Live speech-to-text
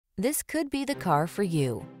This could be the car for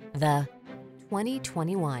you. The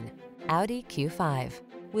 2021 Audi Q5.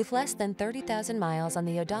 With less than 30,000 miles on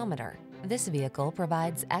the odometer, this vehicle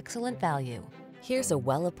provides excellent value. Here's a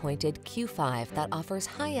well-appointed Q5 that offers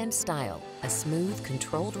high-end style, a smooth,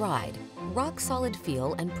 controlled ride, rock-solid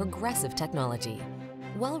feel, and progressive technology.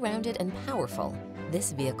 Well-rounded and powerful,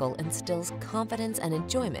 this vehicle instills confidence and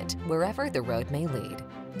enjoyment wherever the road may lead.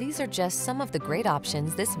 These are just some of the great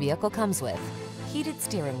options this vehicle comes with: heated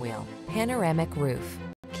steering wheel, panoramic roof,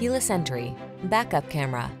 keyless entry, backup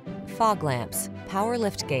camera, fog lamps, power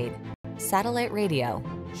liftgate, satellite radio,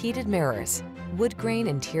 heated mirrors, wood grain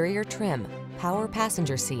interior trim, power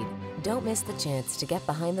passenger seat. Don't miss the chance to get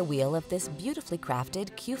behind the wheel of this beautifully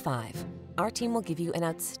crafted Q5. Our team will give you an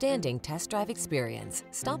outstanding test drive experience.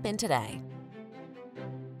 Stop in today.